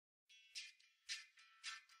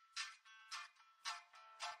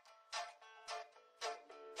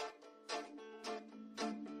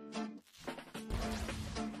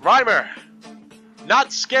Reimer,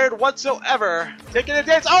 not scared whatsoever. Taking a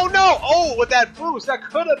dance. Oh no! Oh, with that boost, that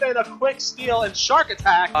could have been a quick steal and shark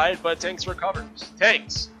attack. But Tanks recovers.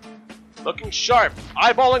 Tanks looking sharp.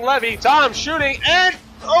 Eyeballing Levy. Tom shooting and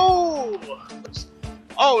oh!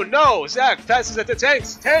 Oh no! Zach passes it to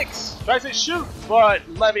Tanks. Tanks tries to shoot, but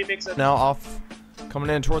Levy makes it. Now off. Coming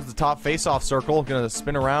in towards the top face-off circle. Gonna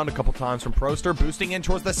spin around a couple times from Proster. Boosting in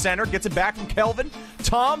towards the center. Gets it back from Kelvin.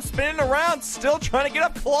 Tom spinning around. Still trying to get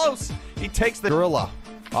up close. He takes the Guerrila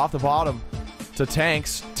off the bottom to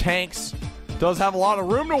Tanks. Tanks does have a lot of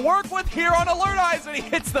room to work with here on Alert Eyes, and he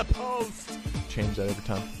hits the post. Change that every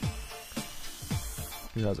time.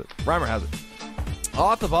 Who has it? Reimer has it.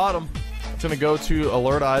 Off the bottom. It's gonna go to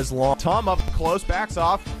Alert Eyes long. Tom up close. Backs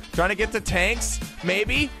off. Trying to get to Tanks.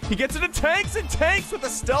 Maybe. He gets it to Tanks, and Tanks with a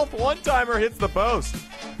stealth one-timer hits the post.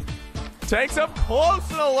 Tanks up close,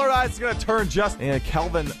 and Alert Eyes is going to turn just. And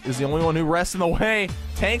Kelvin is the only one who rests in the way.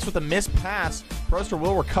 Tanks with a missed pass. Proster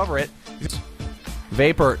will recover it.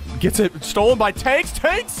 Vapor gets it stolen by Tanks.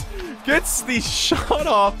 Tanks gets the shot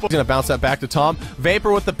off. He's going to bounce that back to Tom.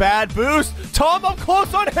 Vapor with the bad boost. Tom up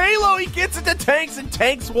close on Halo. He gets it to Tanks, and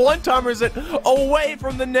Tanks one-timers it away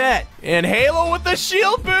from the net. And Halo with the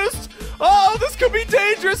shield boost. Oh, this could be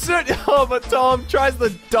dangerous. Oh, but Tom tries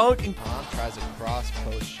the dunk. And Tom tries a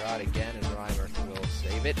cross-post shot again, and Reimer will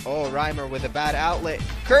save it. Oh, Reimer with a bad outlet.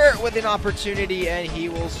 Kurt with an opportunity, and he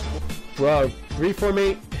will score. Well,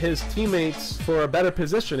 reformate his teammates for a better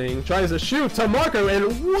positioning. Tries to shoot to Marco, and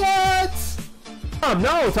what?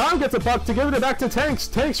 No, Tom gets a puck to give it back to Tanks.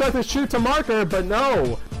 Tanks tries to shoot to Marker, but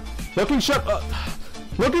no. Looking sharp.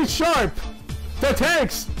 Looking sharp to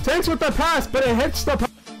Tanks. Tanks with the pass, but it hits the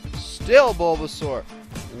puck. Still Bulbasaur.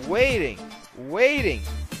 Waiting.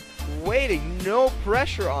 No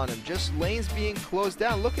pressure on him. Just lanes being closed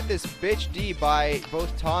down. Look at this bitch D by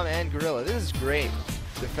both Tom and Guerrilla. This is great.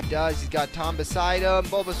 He's got Tom beside him.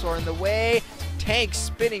 Bulbasaur in the way. Tank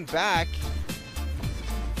spinning back.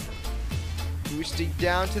 Boosting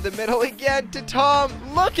down to the middle again to Tom.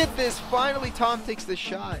 Look at this. Finally, Tom takes the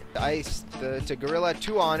shot. Ice to Guerrilla.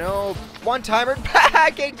 2-on-0. One-timer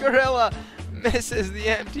back, and Guerrilla misses the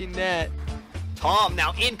empty net. Tom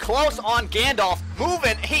now in close on Gandalf.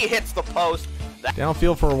 Moving. He hits the post.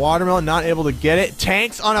 Downfield for Watermelon. Not able to get it.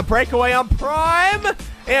 Tanks on a breakaway on Prime.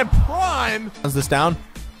 And Prime runs this down.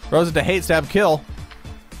 Throws it to Hate Stab Kill.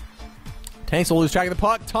 Tanks will lose track of the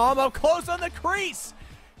puck. Tom up close on the crease.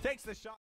 Takes the shot.